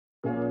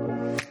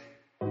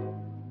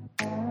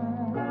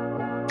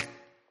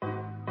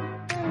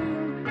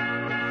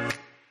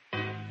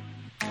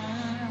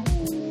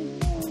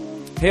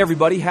Hey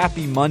everybody,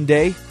 happy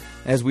Monday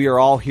as we are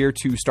all here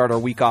to start our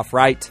week off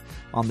right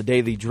on the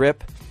Daily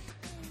Drip.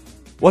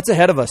 What's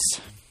ahead of us?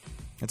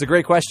 It's a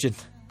great question.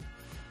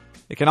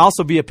 It can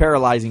also be a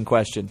paralyzing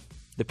question,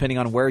 depending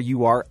on where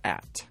you are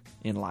at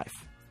in life.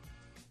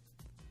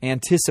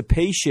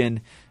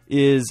 Anticipation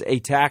is a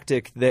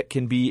tactic that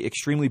can be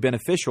extremely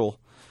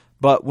beneficial,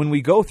 but when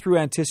we go through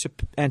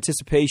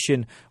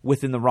anticipation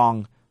within the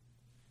wrong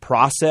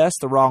process,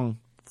 the wrong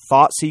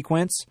thought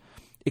sequence,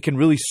 it can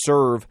really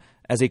serve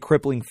as a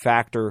crippling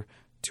factor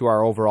to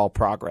our overall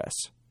progress.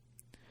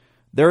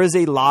 There is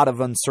a lot of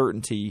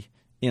uncertainty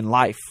in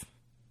life.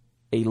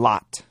 A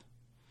lot.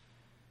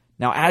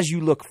 Now, as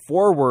you look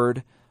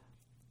forward,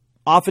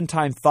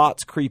 oftentimes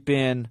thoughts creep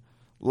in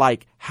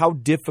like, how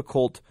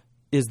difficult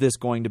is this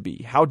going to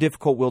be? How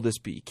difficult will this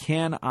be?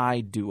 Can I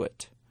do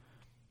it?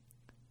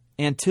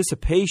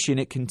 Anticipation,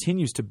 it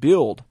continues to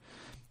build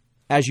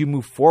as you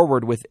move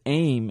forward with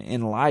aim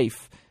in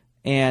life.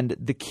 And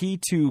the key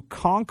to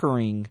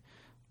conquering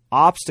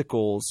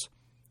obstacles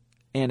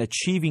and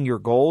achieving your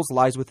goals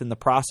lies within the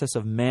process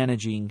of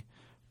managing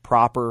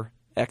proper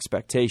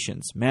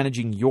expectations,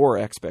 managing your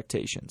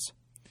expectations.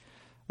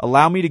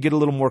 Allow me to get a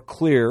little more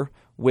clear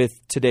with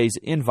today's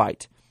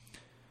invite.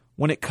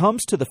 When it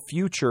comes to the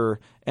future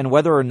and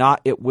whether or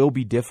not it will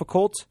be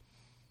difficult,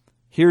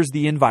 here's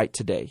the invite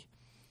today.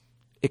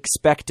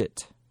 Expect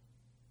it.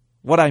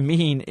 What I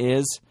mean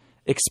is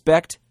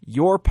expect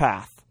your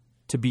path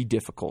to be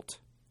difficult.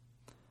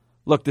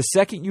 Look, the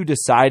second you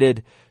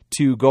decided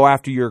to go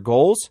after your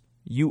goals,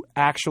 you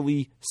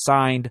actually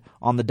signed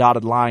on the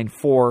dotted line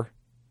for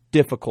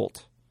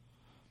difficult.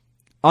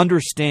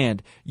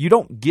 Understand, you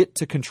don't get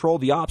to control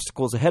the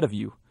obstacles ahead of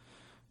you.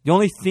 The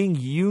only thing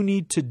you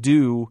need to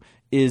do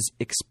is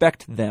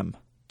expect them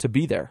to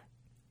be there.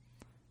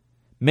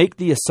 Make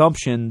the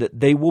assumption that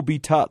they will be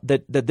tough,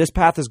 that this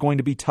path is going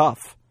to be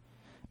tough.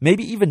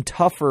 Maybe even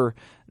tougher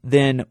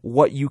than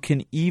what you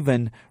can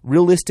even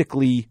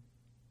realistically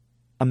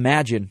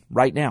imagine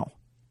right now.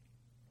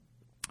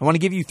 I want to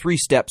give you 3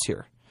 steps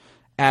here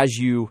as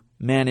you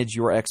manage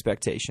your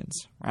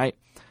expectations, right?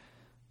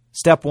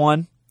 Step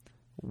 1,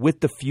 with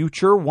the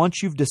future,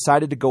 once you've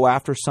decided to go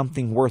after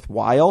something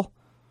worthwhile,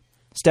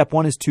 step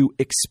 1 is to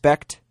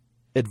expect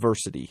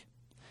adversity,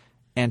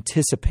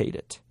 anticipate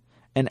it,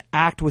 and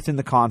act within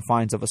the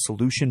confines of a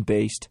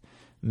solution-based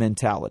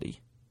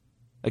mentality.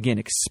 Again,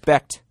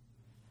 expect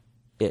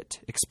it.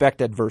 Expect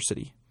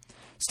adversity.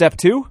 Step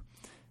 2,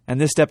 and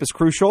this step is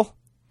crucial,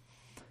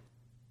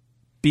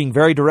 being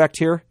very direct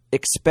here,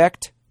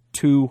 expect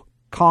to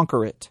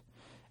conquer it.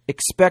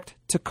 Expect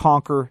to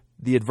conquer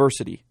the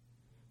adversity.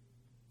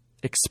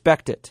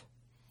 Expect it.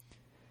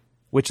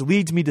 Which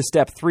leads me to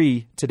step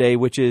 3 today,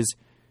 which is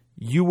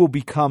you will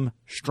become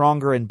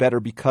stronger and better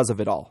because of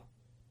it all.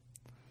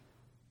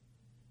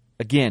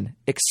 Again,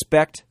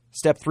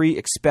 step 3,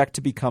 expect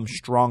to become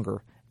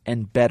stronger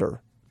and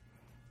better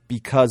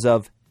because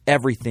of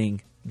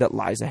everything that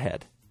lies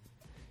ahead.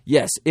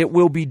 Yes, it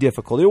will be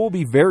difficult. It will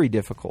be very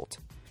difficult.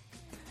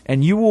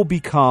 And you will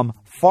become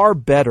far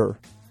better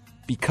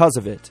because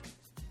of it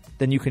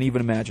than you can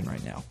even imagine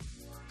right now.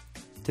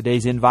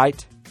 Today's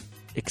invite,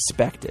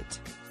 expect it.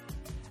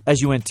 As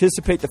you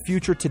anticipate the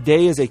future,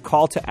 today is a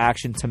call to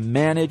action to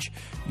manage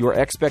your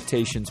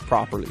expectations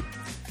properly.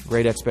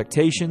 Great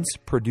expectations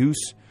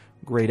produce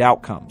great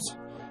outcomes.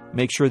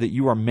 Make sure that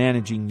you are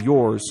managing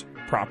yours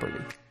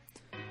properly.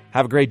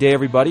 Have a great day,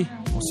 everybody.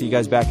 We'll see you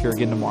guys back here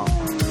again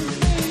tomorrow.